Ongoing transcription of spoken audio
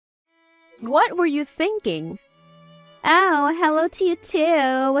What were you thinking? Oh, hello to you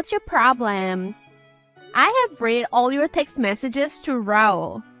too. What's your problem? I have read all your text messages to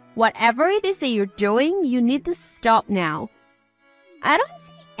Raul. Whatever it is that you're doing, you need to stop now. I don't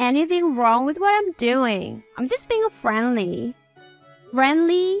see anything wrong with what I'm doing. I'm just being friendly.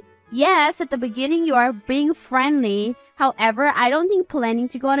 Friendly? Yes, at the beginning you are being friendly. However, I don't think planning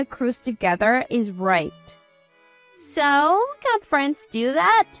to go on a cruise together is right. So, can friends do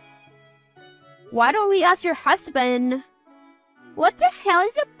that? Why don't we ask your husband? What the hell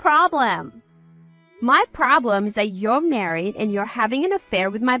is your problem? My problem is that you're married and you're having an affair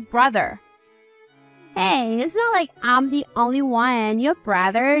with my brother. Hey, it's not like I'm the only one. Your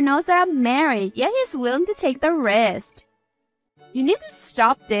brother knows that I'm married, yet he's willing to take the risk. You need to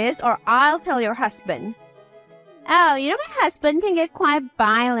stop this or I'll tell your husband. Oh, you know my husband can get quite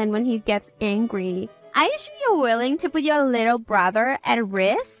violent when he gets angry. Are you sure you're willing to put your little brother at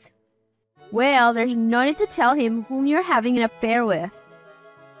risk? Well, there's no need to tell him whom you're having an affair with.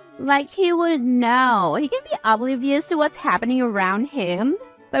 Like he wouldn't know. He can be oblivious to what's happening around him.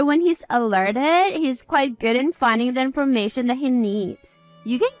 But when he's alerted, he's quite good in finding the information that he needs.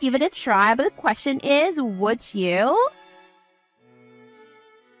 You can give it a try, but the question is, would you?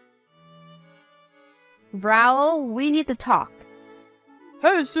 Raul, we need to talk.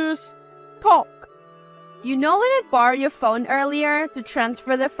 Hey sis, talk. You know when I borrowed your phone earlier to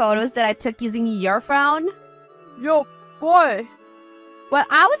transfer the photos that I took using your phone? Yo, boy. While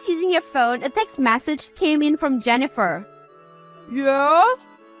I was using your phone, a text message came in from Jennifer. Yeah?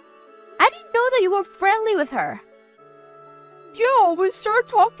 I didn't know that you were friendly with her. Yeah, we started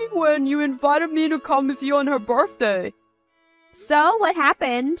talking when you invited me to come with you on her birthday. So, what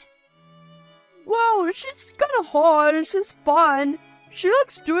happened? Well, she's kinda hot and she's fun. She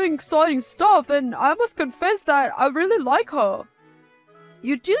likes doing exciting stuff and I must confess that I really like her.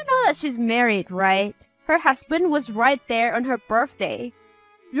 You do know that she's married, right? Her husband was right there on her birthday.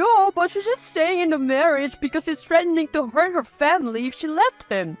 Yeah, but she's just staying in the marriage because he's threatening to hurt her family if she left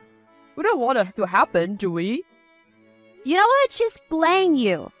him. We don't want it to happen, do we? You know what? She's playing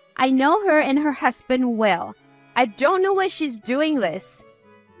you. I know her and her husband well. I don't know why she's doing this.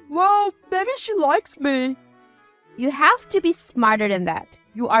 Well, maybe she likes me. You have to be smarter than that.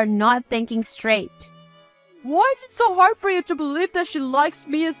 You are not thinking straight. Why is it so hard for you to believe that she likes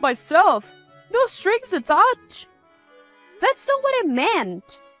me as myself? No strings attached. That's not what I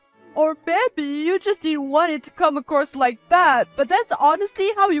meant. Or maybe you just didn't want it to come across like that, but that's honestly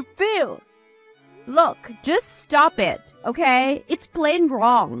how you feel. Look, just stop it, okay? It's plain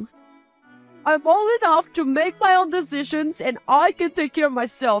wrong. I'm old enough to make my own decisions and I can take care of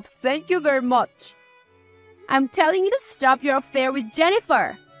myself. Thank you very much. I'm telling you to stop your affair with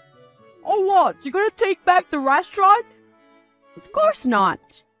Jennifer. Oh what? You gonna take back the restaurant? Of course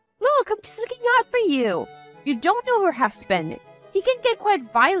not. Look, I'm just looking out for you. You don't know her husband. He can get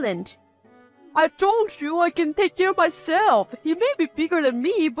quite violent. I told you I can take care of myself. He may be bigger than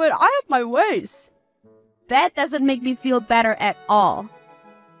me, but I have my ways. That doesn't make me feel better at all.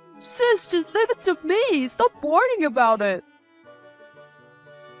 Sis, just leave it to me. Stop worrying about it.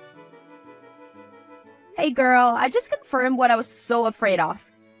 Hey girl, I just confirmed what I was so afraid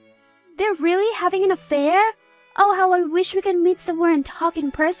of. They're really having an affair? Oh, how I wish we could meet somewhere and talk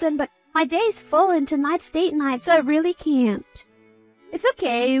in person, but my day is full and tonight's date night, so I really can't. It's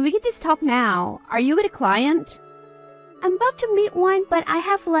okay, we can just talk now. Are you with a client? I'm about to meet one, but I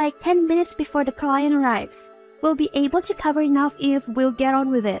have like 10 minutes before the client arrives. We'll be able to cover enough if we'll get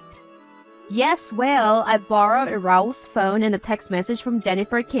on with it. Yes, well, I borrowed Raul's phone and a text message from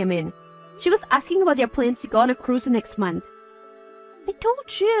Jennifer came in. She was asking about their plans to go on a cruise next month. I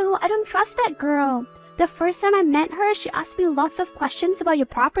told you, I don't trust that girl. The first time I met her, she asked me lots of questions about your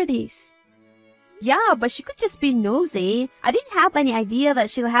properties. Yeah, but she could just be nosy. I didn't have any idea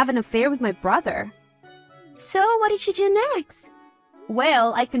that she'll have an affair with my brother. So, what did she do next?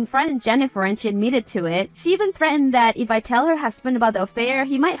 Well, I confronted Jennifer and she admitted to it. She even threatened that if I tell her husband about the affair,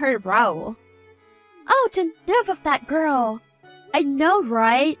 he might hurt Raul. Oh, the nerve of that girl. I know,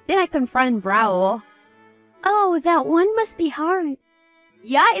 right? Then I confronted Raul. Oh, that one must be hard.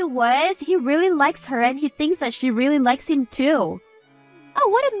 Yeah, it was. He really likes her and he thinks that she really likes him too. Oh,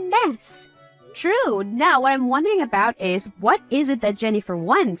 what a mess. True. Now, what I'm wondering about is, what is it that Jennifer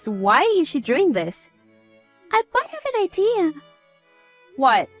wants? Why is she doing this? I might have an idea.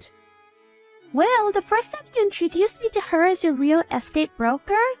 What? Well, the first time you introduced me to her as a real estate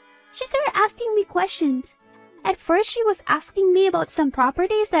broker, she started asking me questions. At first, she was asking me about some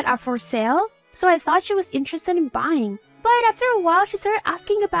properties that are for sale, so I thought she was interested in buying. But after a while, she started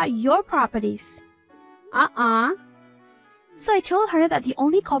asking about your properties. So I told her that the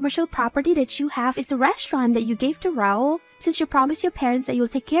only commercial property that you have is the restaurant that you gave to Raul, since you promised your parents that you'll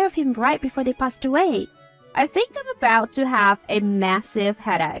take care of him right before they passed away. I think I'm about to have a massive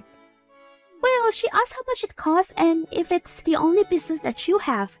headache. Well, she asked how much it costs and if it's the only business that you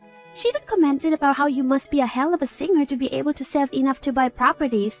have. She even commented about how you must be a hell of a singer to be able to save enough to buy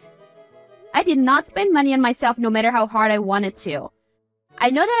properties. I did not spend money on myself no matter how hard I wanted to. I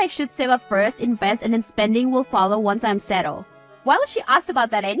know that I should save up first, invest, and then spending will follow once I'm settled. Why would she ask about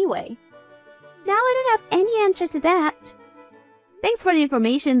that anyway? Now I don't have any answer to that. Thanks for the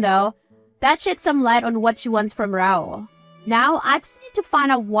information though. That sheds some light on what she wants from Raul. Now I just need to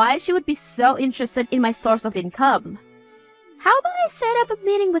find out why she would be so interested in my source of income. How about I set up a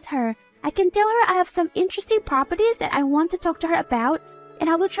meeting with her? I can tell her I have some interesting properties that I want to talk to her about, and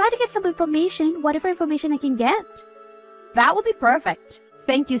I will try to get some information, whatever information I can get. That would be perfect.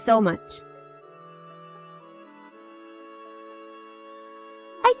 Thank you so much.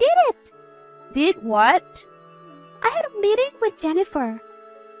 I did it! Did what? I had a meeting with Jennifer.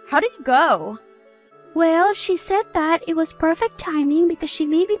 How did it go? Well, she said that it was perfect timing because she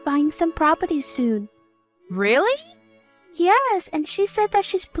may be buying some properties soon. Really? Yes, and she said that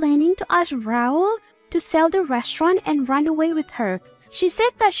she's planning to ask Raul to sell the restaurant and run away with her. She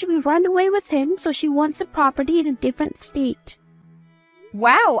said that she will run away with him, so she wants the property in a different state.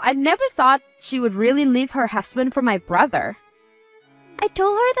 Wow, I never thought she would really leave her husband for my brother. I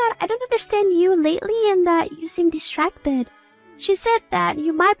told her that I don't understand you lately and that you seem distracted. She said that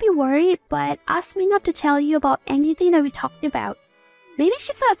you might be worried, but asked me not to tell you about anything that we talked about. Maybe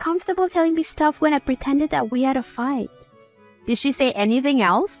she felt comfortable telling me stuff when I pretended that we had a fight. Did she say anything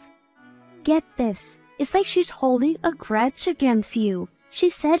else? Get this. It's like she's holding a grudge against you. She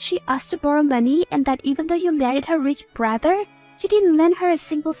said she asked to borrow money and that even though you married her rich brother, you didn't lend her a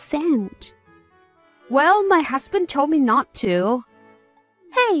single cent. Well, my husband told me not to.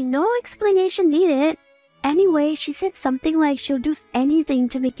 Hey, no explanation needed. Anyway, she said something like she'll do anything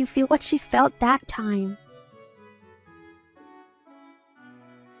to make you feel what she felt that time.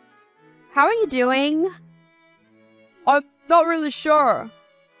 How are you doing? I'm not really sure.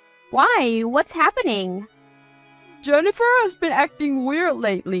 Why? What's happening? Jennifer has been acting weird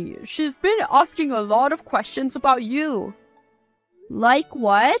lately. She's been asking a lot of questions about you. Like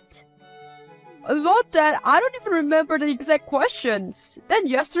what? A lot that I don't even remember the exact questions. Then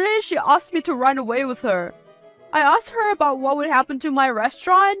yesterday she asked me to run away with her. I asked her about what would happen to my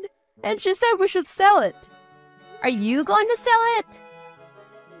restaurant, and she said we should sell it. Are you going to sell it?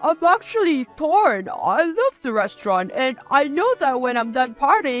 I'm actually torn. I love the restaurant, and I know that when I'm done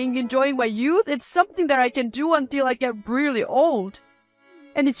partying, enjoying my youth, it's something that I can do until I get really old.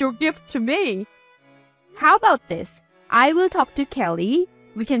 And it's your gift to me. How about this? I will talk to Kelly.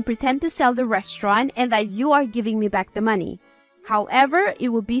 We can pretend to sell the restaurant and that you are giving me back the money. However, it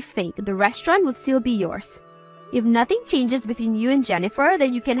will be fake. The restaurant will still be yours. If nothing changes between you and Jennifer,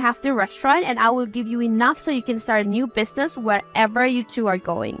 then you can have the restaurant and I will give you enough so you can start a new business wherever you two are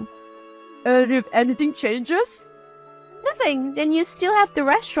going. And if anything changes? Nothing. Then you still have the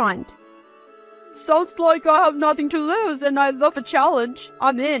restaurant. Sounds like I have nothing to lose and I love a challenge.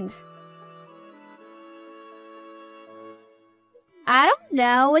 I'm in. I don't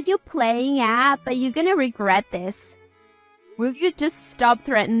know what you're playing at, but you're gonna regret this. Will you just stop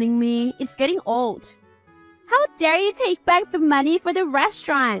threatening me? It's getting old. How dare you take back the money for the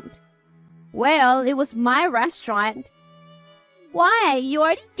restaurant? Well, it was my restaurant. Why? You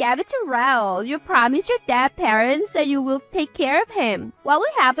already gave it to Raul. You promised your dad parents that you will take care of him. What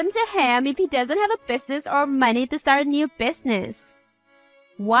will happen to him if he doesn't have a business or money to start a new business?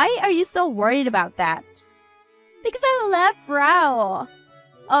 Why are you so worried about that? Because I love Raul.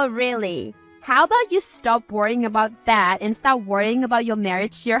 Oh, really? How about you stop worrying about that and start worrying about your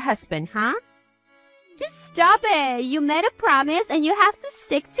marriage to your husband, huh? Just stop it. You made a promise and you have to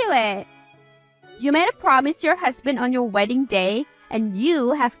stick to it. You made a promise to your husband on your wedding day and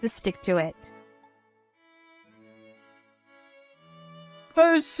you have to stick to it.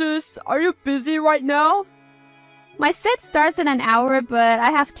 Hey sis, are you busy right now? My set starts in an hour, but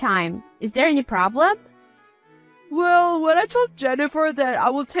I have time. Is there any problem? Well, when I told Jennifer that I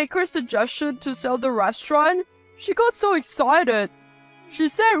will take her suggestion to sell the restaurant, she got so excited. She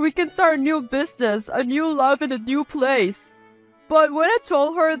said we can start a new business, a new life in a new place. But when I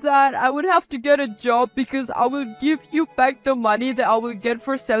told her that I would have to get a job because I will give you back the money that I will get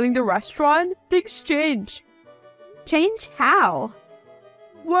for selling the restaurant, things changed. Change how?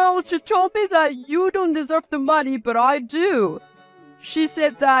 Well, she told me that you don't deserve the money, but I do. She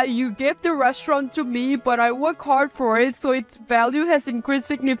said that you gave the restaurant to me, but I work hard for it, so its value has increased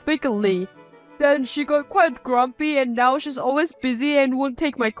significantly. Then she got quite grumpy and now she's always busy and won't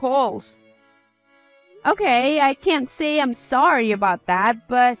take my calls. Okay, I can't say I'm sorry about that,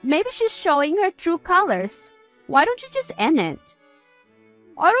 but maybe she's showing her true colors. Why don't you just end it?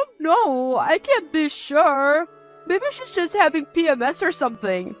 I don't know. I can't be sure. Maybe she's just having PMS or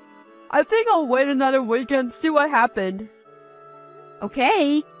something. I think I'll wait another week and see what happened.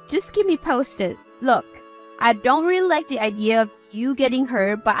 Okay, just keep me posted. Look, I don't really like the idea of you getting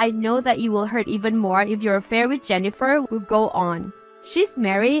hurt, but I know that you will hurt even more if your affair with Jennifer will go on. She's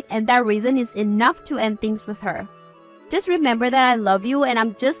married, and that reason is enough to end things with her. Just remember that I love you and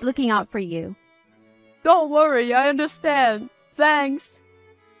I'm just looking out for you. Don't worry, I understand. Thanks.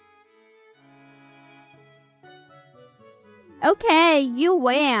 Okay, you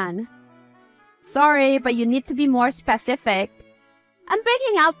win. Sorry, but you need to be more specific. I'm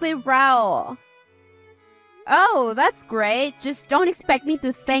breaking up with Raul. Oh, that's great. Just don't expect me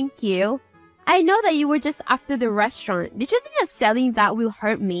to thank you. I know that you were just after the restaurant. Did you think that selling that will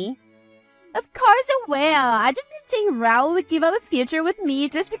hurt me? Of course it will. I just didn't think Raul would give up a future with me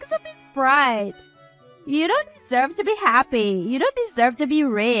just because of his pride. You don't deserve to be happy. You don't deserve to be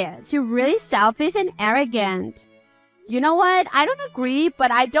rich. You're really selfish and arrogant. You know what? I don't agree,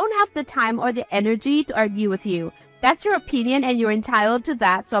 but I don't have the time or the energy to argue with you. That's your opinion and you're entitled to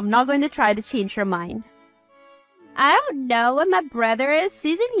that, so I'm not going to try to change your mind. I don't know what my brother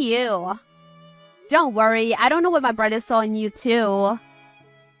sees in you. Don't worry, I don't know what my brother saw in you too.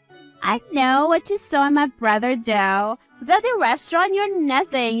 I know what you saw in my brother, Joe. Without the restaurant, you're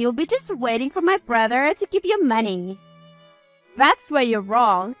nothing. You'll be just waiting for my brother to give you money. That's where you're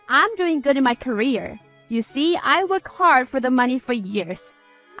wrong. I'm doing good in my career. You see, I work hard for the money for years.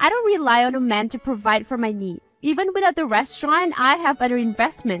 I don't rely on a man to provide for my needs. Even without the restaurant, I have other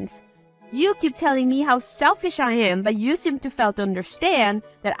investments. You keep telling me how selfish I am, but you seem to fail to understand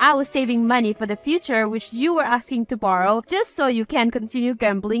that I was saving money for the future which you were asking to borrow just so you can continue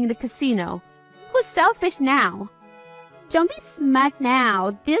gambling in the casino. Who's selfish now? Don't be smug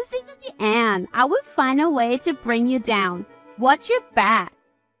now. This isn't the end. I will find a way to bring you down. Watch your back.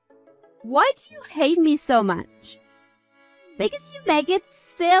 Why do you hate me so much? Because you make it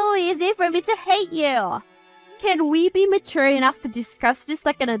so easy for me to hate you. Can we be mature enough to discuss this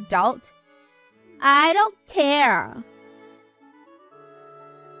like an adult? I don't care.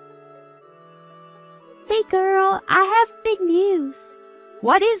 Hey girl, I have big news.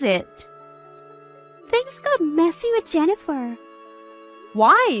 What is it? Things got messy with Jennifer.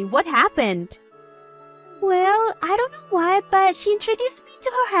 Why? What happened? Well, I don't know why, but she introduced me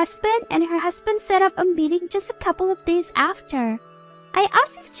to her husband and her husband set up a meeting just a couple of days after. I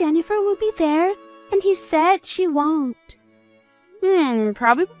asked if Jennifer will be there and he said she won't.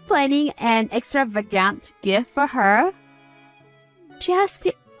 Probably planning an extravagant gift for her. Just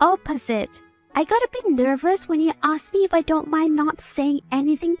the opposite. I got a bit nervous when he asked me if I don't mind not saying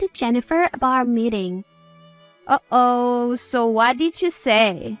anything to Jennifer about our meeting. Uh-oh, so what did you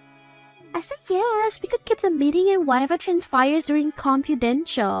say? I said yes, we could keep the meeting and whatever transpires during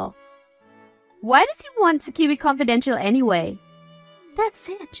confidential. Why does he want to keep it confidential anyway? That's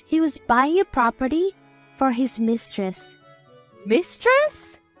it. He was buying a property for his mistress.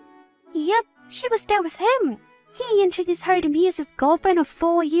 Mistress? Yep, she was there with him. He introduced her to me as his girlfriend of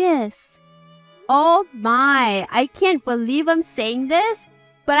 4 years. Oh my, I can't believe I'm saying this,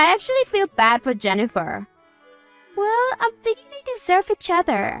 but I actually feel bad for Jennifer. Well, I'm thinking they deserve each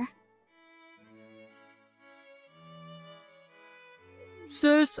other.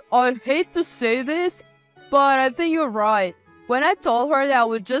 Sis, I hate to say this, but I think you're right. When I told her that I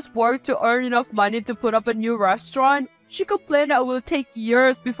would just work to earn enough money to put up a new restaurant, she complained that it will take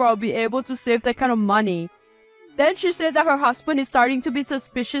years before I'll be able to save that kind of money. Then she said that her husband is starting to be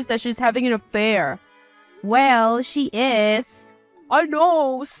suspicious that she's having an affair. Well, she is. I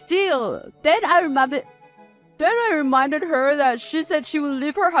know, still. Then I reminded her that she said she will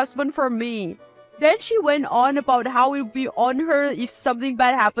leave her husband for me. Then she went on about how it would be on her if something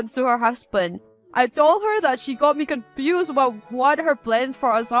bad happens to her husband. I told her that she got me confused about what her plans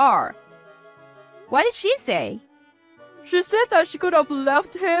for us are. What did she say? She said that she could have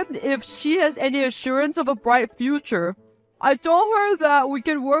left him if she has any assurance of a bright future. I told her that we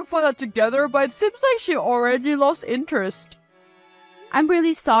can work for that together, but it seems like she already lost interest. I'm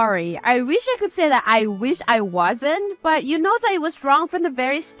really sorry. I wish I could say that I wish I wasn't, but you know that it was wrong from the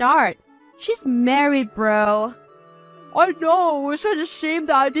very start. She's married, bro. I know, it's such a shame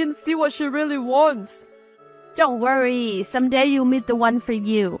that I didn't see what she really wants. Don't worry, someday you'll meet the one for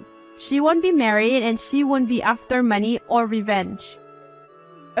you. She won't be married and she won't be after money or revenge.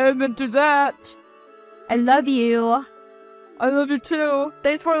 Amen to that. I love you. I love you too.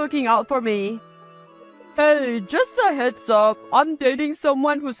 Thanks for looking out for me. Hey, just a heads up, I'm dating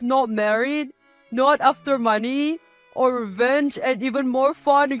someone who's not married, not after money, or revenge, and even more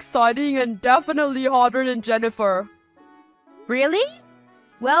fun, exciting, and definitely hotter than Jennifer. Really?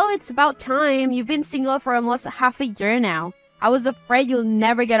 Well, it's about time. You've been single for almost half a year now. I was afraid you'll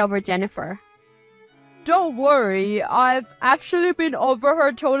never get over Jennifer. Don't worry, I've actually been over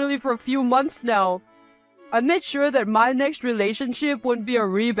her totally for a few months now. I made sure that my next relationship wouldn't be a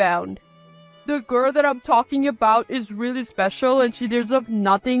rebound. The girl that I'm talking about is really special and she deserves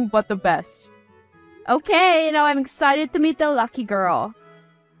nothing but the best. Okay, now I'm excited to meet the lucky girl.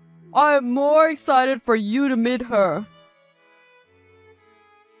 I'm more excited for you to meet her.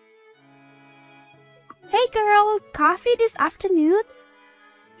 Hey girl, coffee this afternoon?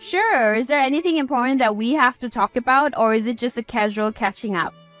 Sure, is there anything important that we have to talk about, or is it just a casual catching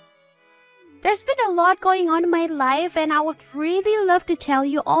up? There's been a lot going on in my life and I would really love to tell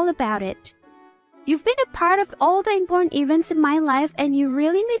you all about it. You've been a part of all the important events in my life and you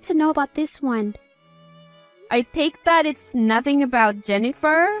really need to know about this one. I take that it's nothing about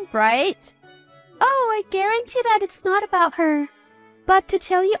Jennifer, right? Oh, I guarantee that it's not about her. But to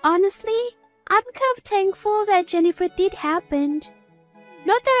tell you honestly, I'm kind of thankful that Jennifer did happen.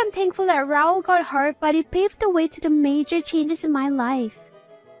 Not that I'm thankful that Raul got hurt, but it paved the way to the major changes in my life.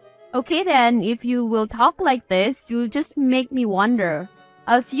 Okay then, if you will talk like this, you'll just make me wonder.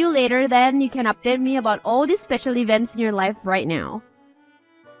 I'll see you later then. You can update me about all these special events in your life right now.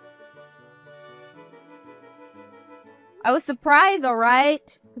 I was surprised,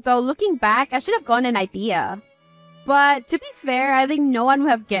 alright? Though looking back, I should have gotten an idea. But to be fair, I think no one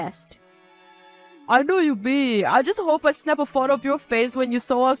would have guessed. I know you be. I just hope I snap a photo of your face when you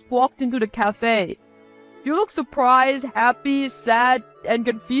saw us walked into the cafe. You look surprised, happy, sad, and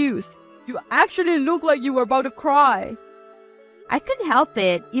confused. You actually look like you were about to cry. I couldn't help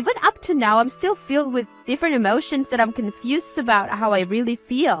it. Even up to now, I'm still filled with different emotions that I'm confused about how I really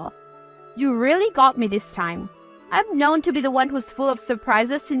feel. You really got me this time. I'm known to be the one who's full of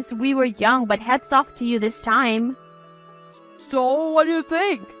surprises since we were young, but hats off to you this time. So, what do you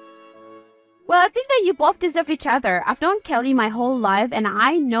think? Well, I think that you both deserve each other. I've known Kelly my whole life, and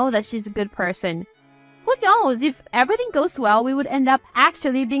I know that she's a good person. Who knows, if everything goes well, we would end up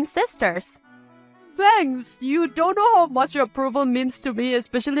actually being sisters. Thanks. You don't know how much your approval means to me,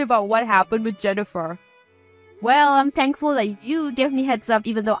 especially about what happened with Jennifer. Well, I'm thankful that you gave me heads up,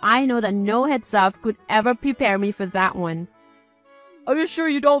 even though I know that no heads up could ever prepare me for that one. Are you sure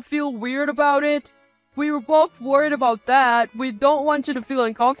you don't feel weird about it? We were both worried about that. We don't want you to feel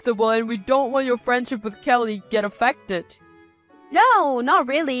uncomfortable and we don't want your friendship with Kelly get affected. No, not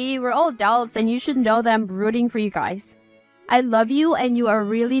really. We're all adults and you should know that I'm rooting for you guys. I love you and you are a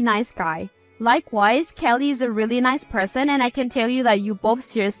really nice guy. Likewise, Kelly is a really nice person and I can tell you that you both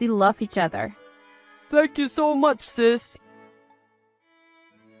seriously love each other. Thank you so much, sis.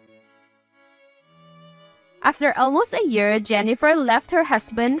 After almost a year, Jennifer left her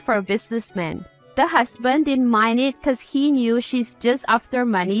husband for a businessman. The husband didn't mind it because he knew she's just after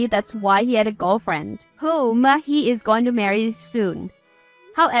money. That's why he had a girlfriend, whom he is going to marry soon.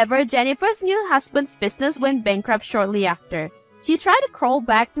 However, Jennifer's new husband's business went bankrupt shortly after. She tried to crawl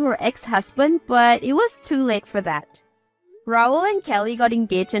back to her ex-husband, but it was too late for that. Raul and Kelly got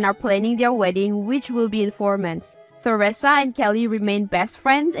engaged and are planning their wedding, which will be in 4 months. Teresa and Kelly remain best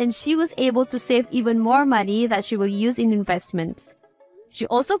friends and she was able to save even more money that she will use in investments. She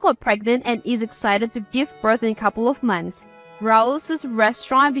also got pregnant and is excited to give birth in a couple of months. Raul's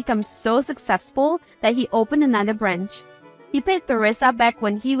restaurant becomes so successful that he opened another branch. He paid Teresa back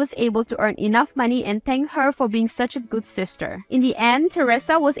when he was able to earn enough money and thanked her for being such a good sister. In the end,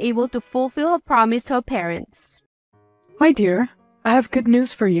 Teresa was able to fulfill her promise to her parents. Hi dear, I have good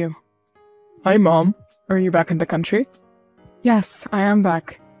news for you. Hi Mom, are you back in the country? Yes, I am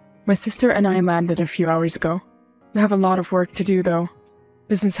back. My sister and I landed a few hours ago. We have a lot of work to do though.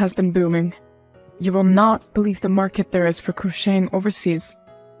 Business has been booming. You will not believe the market there is for crocheting overseas.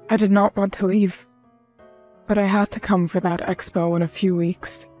 I did not want to leave, but I had to come for that expo in a few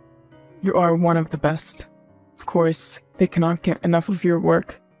weeks. You are one of the best. Of course, they cannot get enough of your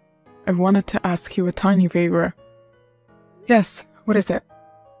work. I wanted to ask you a tiny favor. Yes, what is it?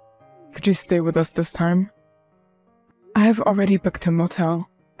 Could you stay with us this time? I have already booked a motel.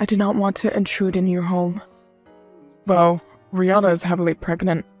 I do not want to intrude in your home. Well, Rihanna is heavily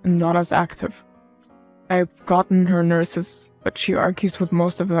pregnant and not as active. I've gotten her nurses, but she argues with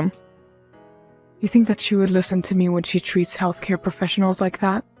most of them. You think that she would listen to me when she treats healthcare professionals like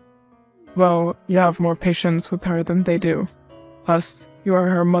that? Well, you have more patience with her than they do. Plus, you are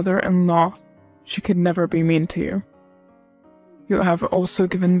her mother-in-law. She could never be mean to you. You have also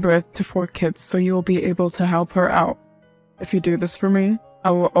given birth to 4 kids, so you will be able to help her out. If you do this for me,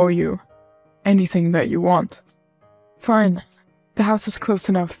 I will owe you anything that you want. Fine. The house is close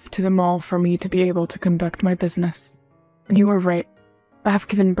enough to the mall for me to be able to conduct my business. And you were right. I have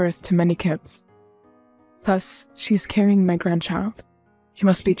given birth to many kids. Plus, she's carrying my grandchild. She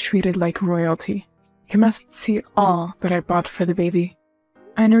must be treated like royalty. You must see all that I bought for the baby.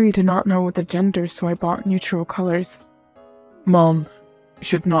 I know you do not know the gender, so I bought neutral colors. Mom, you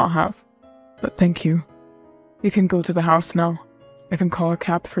should not have. But thank you. You can go to the house now. I can call a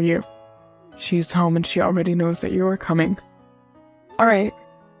cab for you. She's home and she already knows that you are coming. Alright.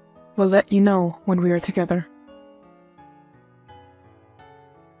 We'll let you know when we are together.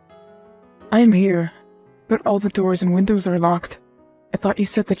 I am here, but all the doors and windows are locked. I thought you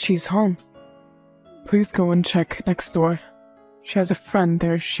said that she's home. Please go and check next door. She has a friend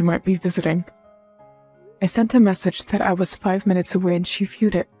there she might be visiting. I sent a message that I was 5 minutes away and she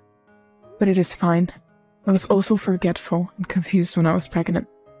viewed it. But it is fine. I was also forgetful and confused when I was pregnant.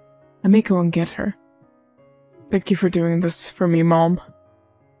 I may go and get her. Thank you for doing this for me, Mom.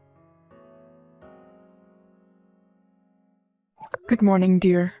 Good morning,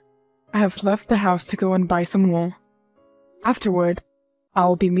 dear. I have left the house to go and buy some wool. Afterward, I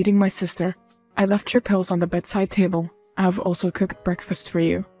will be meeting my sister. I left your pills on the bedside table. I have also cooked breakfast for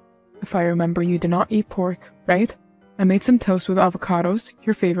you. If I remember, you do not eat pork, right? I made some toast with avocados,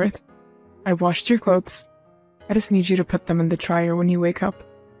 your favorite. I washed your clothes. I just need you to put them in the dryer when you wake up.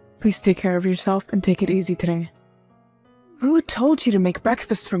 Please take care of yourself and take it easy today. Who told you to make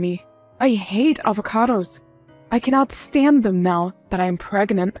breakfast for me? I hate avocados. I cannot stand them now that I am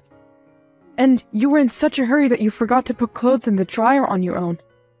pregnant. And you were in such a hurry that you forgot to put clothes in the dryer on your own.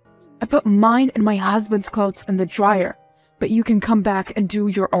 I put mine and my husband's clothes in the dryer, but you can come back and do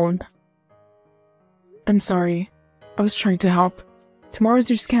your own. I'm sorry. I was trying to help. Tomorrow's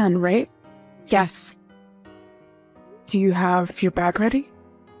your scan, right? Yes. Do you have your bag ready?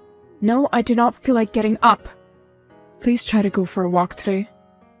 No, I do not feel like getting up. Please try to go for a walk today.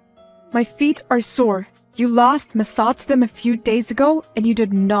 My feet are sore. You last massaged them a few days ago, and you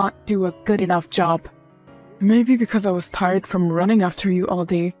did not do a good enough job. Maybe because I was tired from running after you all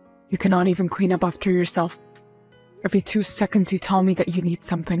day, you cannot even clean up after yourself. Every 2 seconds you tell me that you need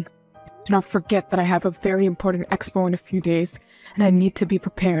something. Do not forget that I have a very important expo in a few days, and I need to be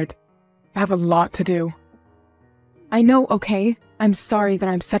prepared. I have a lot to do. I know, okay? I'm sorry that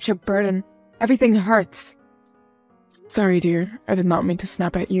I'm such a burden. Everything hurts. Sorry, dear. I did not mean to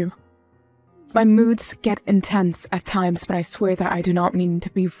snap at you. My moods get intense at times, but I swear that I do not mean to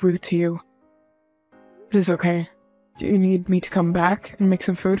be rude to you. It is okay. Do you need me to come back and make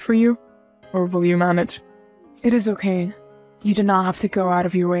some food for you? Or will you manage? It is okay. You do not have to go out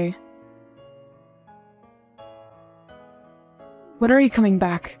of your way. When are you coming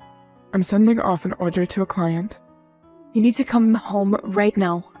back? I'm sending off an order to a client. You need to come home right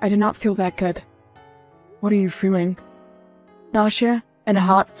now. I do not feel that good. What are you feeling? Nausea and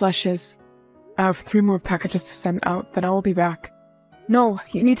hot flushes. I have 3 more packages to send out, then I will be back. No,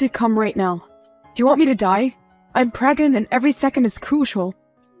 you need to come right now. Do you want me to die? I'm pregnant and every second is crucial.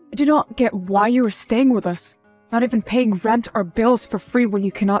 I do not get why you are staying with us, not even paying rent or bills for free when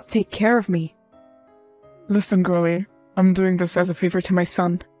you cannot take care of me. Listen, girlie, I'm doing this as a favor to my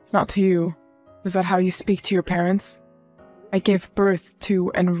son, not to you. Is that how you speak to your parents? I gave birth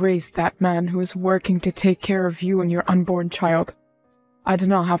to and raised that man who is working to take care of you and your unborn child. I do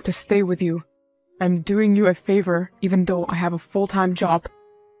not have to stay with you. I'm doing you a favor, even though I have a full-time job.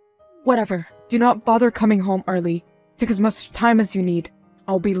 Whatever. Do not bother coming home early. Take as much time as you need.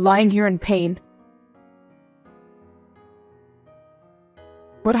 I'll be lying here in pain.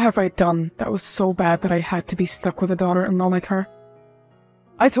 What have I done that was so bad that I had to be stuck with a daughter-in-law like her?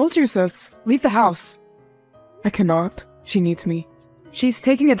 I told you, sis. Leave the house. I cannot. She needs me. She's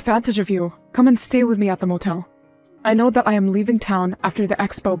taking advantage of you. Come and stay with me at the motel. I know that I am leaving town after the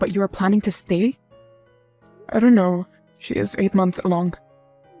expo, but you are planning to stay? I don't know. She is 8 months along.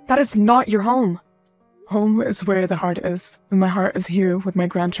 That is not your home. Home is where the heart is, and my heart is here with my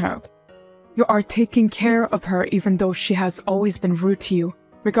grandchild. You are taking care of her even though she has always been rude to you,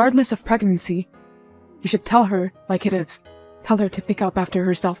 regardless of pregnancy. You should tell her like it is. Tell her to pick up after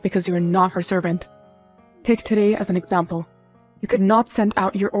herself because you are not her servant. Take today as an example. You could not send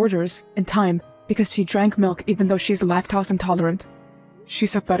out your orders in time because she drank milk even though she's lactose intolerant. She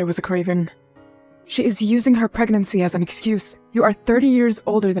said that it was a craving. She is using her pregnancy as an excuse. You are 30 years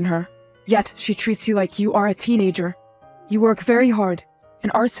older than her, yet she treats you like you are a teenager. You work very hard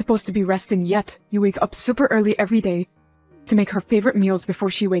and are supposed to be resting, yet you wake up super early every day to make her favorite meals before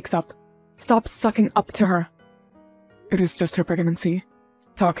she wakes up. Stop sucking up to her. It is just her pregnancy.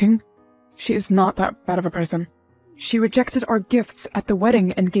 Talking? She is not that bad of a person. She rejected our gifts at the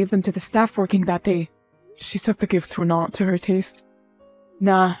wedding and gave them to the staff working that day. She said the gifts were not to her taste.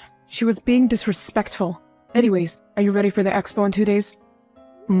 Nah, she was being disrespectful. Anyways, are you ready for the expo in 2 days?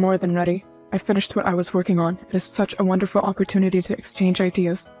 More than ready. I finished what I was working on. It is such a wonderful opportunity to exchange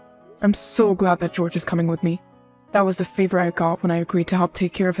ideas. I'm so glad that George is coming with me. That was the favor I got when I agreed to help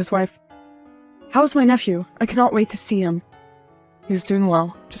take care of his wife. How's my nephew? I cannot wait to see him. He's doing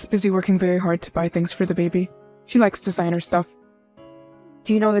well, just busy working very hard to buy things for the baby. She likes designer stuff.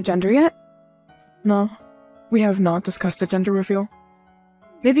 Do you know the gender yet? No, we have not discussed a gender reveal.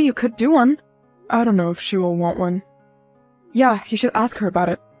 Maybe you could do one. I don't know if she will want one. Yeah, you should ask her about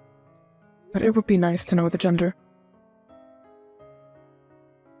it. But it would be nice to know the gender.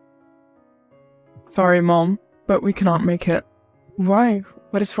 Sorry, Mom, but we cannot make it. Why?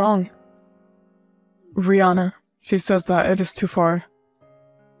 What is wrong? Rihanna. She says that it is too far.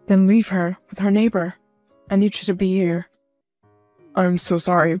 Then leave her with her neighbor. I need you to be here. I'm so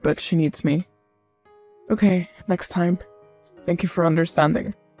sorry, but she needs me. Okay, next time. Thank you for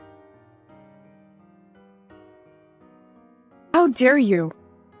understanding. How dare you?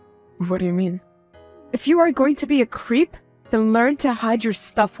 What do you mean? If you are going to be a creep, then learn to hide your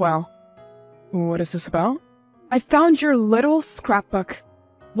stuff well. What is this about? I found your little scrapbook.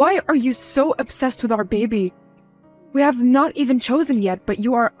 Why are you so obsessed with our baby? We have not even chosen yet, but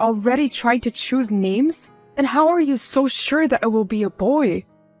you are already trying to choose names? And how are you so sure that it will be a boy?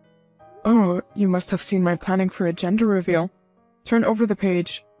 Oh, you must have seen my planning for a gender reveal. Turn over the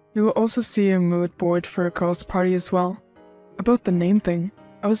page. You will also see a mood board for a girl's party as well. About the name thing,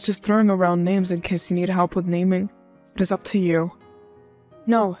 I was just throwing around names in case you need help with naming. It is up to you.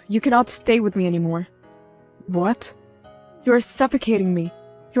 No, you cannot stay with me anymore. What? You are suffocating me.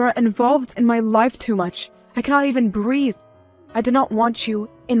 You are involved in my life too much. I cannot even breathe. I do not want you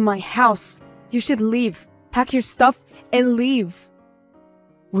in my house. You should leave. Pack your stuff and leave.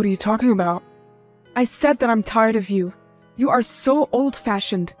 What are you talking about? I said that I'm tired of you. You are so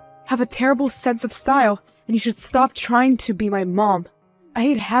old-fashioned, have a terrible sense of style, and you should stop trying to be my mom. I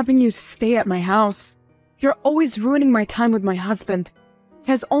hate having you stay at my house. You're always ruining my time with my husband.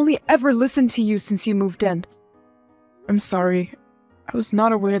 He has only ever listened to you since you moved in. I'm sorry. I was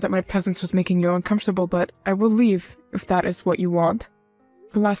not aware that my presence was making you uncomfortable, but I will leave if that is what you want.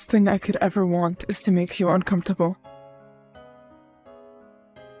 The last thing I could ever want is to make you uncomfortable.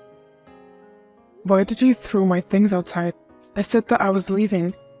 Why did you throw my things outside? I said that I was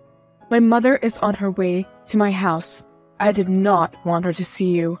leaving. My mother is on her way to my house. I did not want her to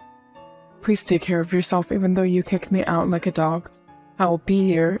see you. Please take care of yourself even though you kicked me out like a dog. I will be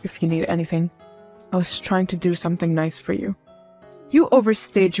here if you need anything. I was trying to do something nice for you. You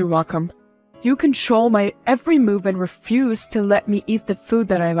overstayed your welcome. You control my every move and refuse to let me eat the food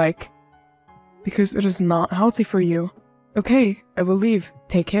that I like. Because it is not healthy for you. Okay, I will leave.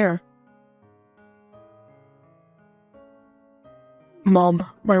 Take care. Mom,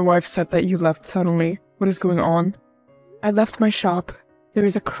 my wife said that you left suddenly. What is going on? I left my shop. There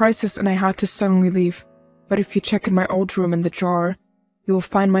is a crisis and I had to suddenly leave. But if you check in my old room in the drawer, you will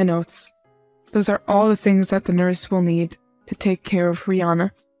find my notes. Those are all the things that the nurse will need to take care of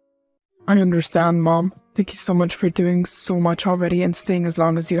Rihanna. I understand, Mom. Thank you so much for doing so much already and staying as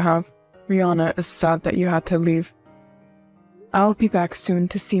long as you have. Rihanna is sad that you had to leave. I'll be back soon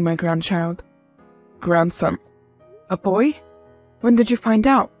to see my grandchild. Grandson. A boy? When did you find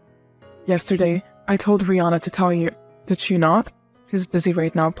out? Yesterday. I told Rihanna to tell you. Did she not? She's busy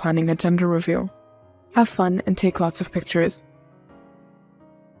right now planning a gender reveal. Have fun and take lots of pictures.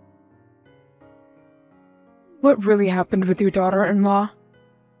 What really happened with your daughter-in-law?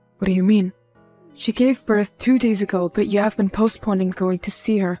 What do you mean? She gave birth 2 days ago, but you have been postponing going to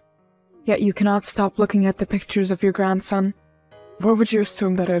see her. Yet you cannot stop looking at the pictures of your grandson. Why would you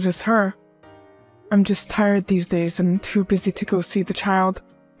assume that it is her? I'm just tired these days and too busy to go see the child.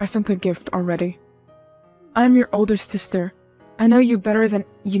 I sent a gift already. I'm your older sister. I know you better than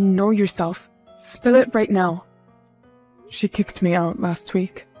you know yourself. Spill it right now. She kicked me out last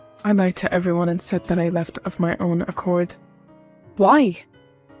week. I lied to everyone and said that I left of my own accord. Why?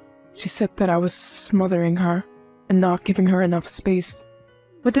 She said that I was smothering her and not giving her enough space.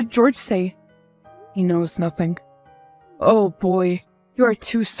 What did George say? He knows nothing. Oh boy, you are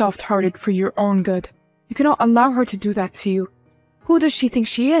too soft-hearted for your own good. You cannot allow her to do that to you. Who does she think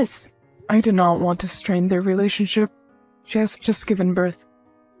she is? I do not want to strain their relationship. She has just given birth.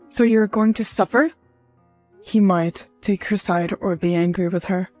 So you're going to suffer? He might take her side or be angry with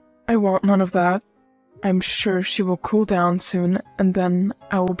her. I want none of that. I'm sure she will cool down soon, and then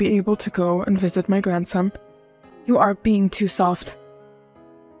I will be able to go and visit my grandson. You are being too soft.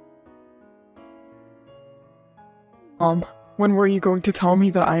 Mom, when were you going to tell me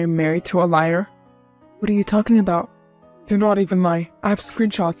that I am married to a liar? What are you talking about? Do not even lie. I have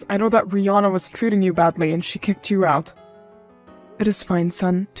screenshots. I know that Rihanna was treating you badly and she kicked you out. It is fine,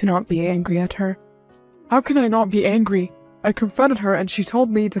 son. Do not be angry at her. How can I not be angry? I confronted her and she told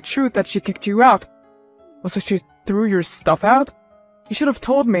me the truth that she kicked you out. Was it she threw your stuff out? You should have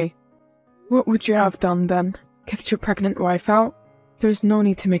told me. What would you have done then? Kicked your pregnant wife out? There's no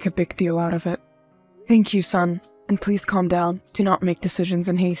need to make a big deal out of it. Thank you, son. And please calm down. Do not make decisions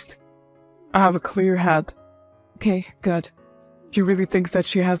in haste. I have a clear head. Okay, good. She really thinks that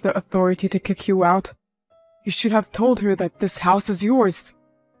she has the authority to kick you out? You should have told her that this house is yours.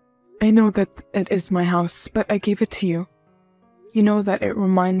 I know that it is my house, but I gave it to you. You know that it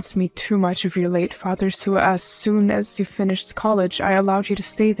reminds me too much of your late father, so as soon as you finished college, I allowed you to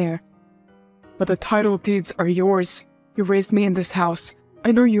stay there. But the title deeds are yours. You raised me in this house.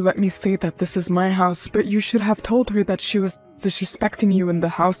 I know you let me say that this is my house, but you should have told her that she was disrespecting you in the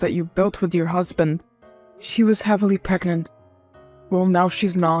house that you built with your husband. She was heavily pregnant. Well, now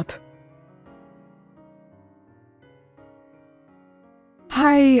she's not.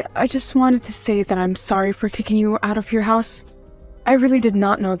 Hi, I just wanted to say that I'm sorry for kicking you out of your house. I really did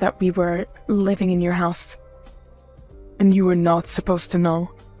not know that we were living in your house. And you were not supposed to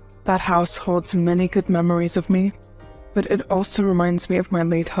know. That house holds many good memories of me, but it also reminds me of my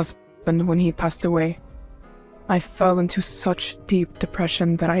late husband when he passed away. I fell into such deep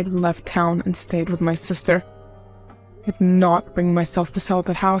depression that I left town and stayed with my sister. I could not bring myself to sell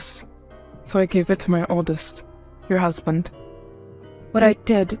that house, so I gave it to my oldest, your husband. What I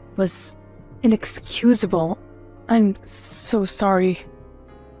did was inexcusable. I'm so sorry.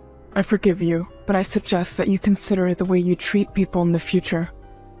 I forgive you, but I suggest that you consider the way you treat people in the future.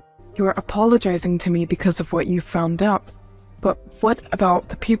 You are apologizing to me because of what you found out. But what about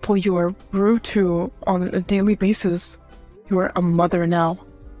the people you are rude to on a daily basis? You are a mother now,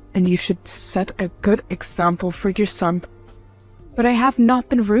 and you should set a good example for your son. But I have not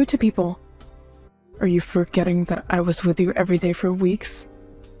been rude to people. Are you forgetting that I was with you every day for weeks?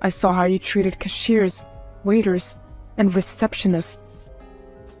 I saw how you treated cashiers, waiters, and receptionists.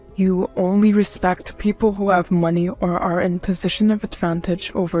 You only respect people who have money or are in position of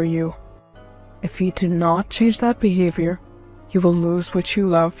advantage over you. If you do not change that behavior, you will lose what you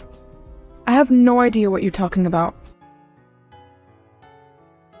love. I have no idea what you're talking about.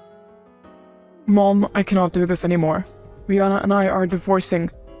 Mom, I cannot do this anymore. Rihanna and I are divorcing.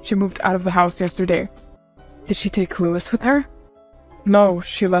 She moved out of the house yesterday. Did she take Louis with her? No,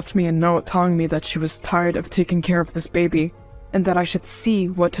 she left me a note telling me that she was tired of taking care of this baby, and that I should see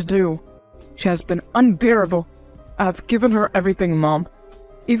what to do. She has been unbearable. I have given her everything, Mom,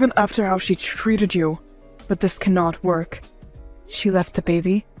 even after how she treated you. But this cannot work. She left the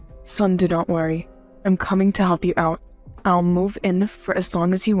baby. Son, do not worry. I'm coming to help you out. I'll move in for as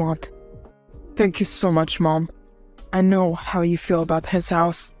long as you want. Thank you so much, Mom. I know how you feel about his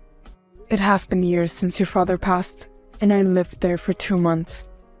house. It has been years since your father passed, and I lived there for 2 months.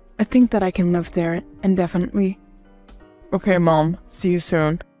 I think that I can live there indefinitely. Okay, Mom. See you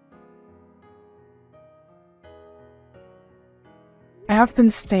soon. I have been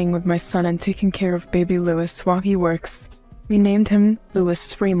staying with my son and taking care of baby Louis while he works. We named him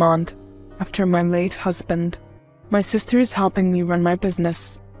Louis Fremont, after my late husband. My sister is helping me run my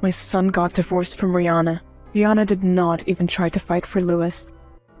business. My son got divorced from Rihanna. Rihanna did not even try to fight for Louis.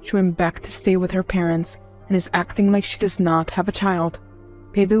 She went back to stay with her parents and is acting like she does not have a child.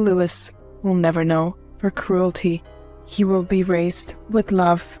 Baby Louis will never know her cruelty. He will be raised with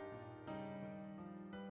love.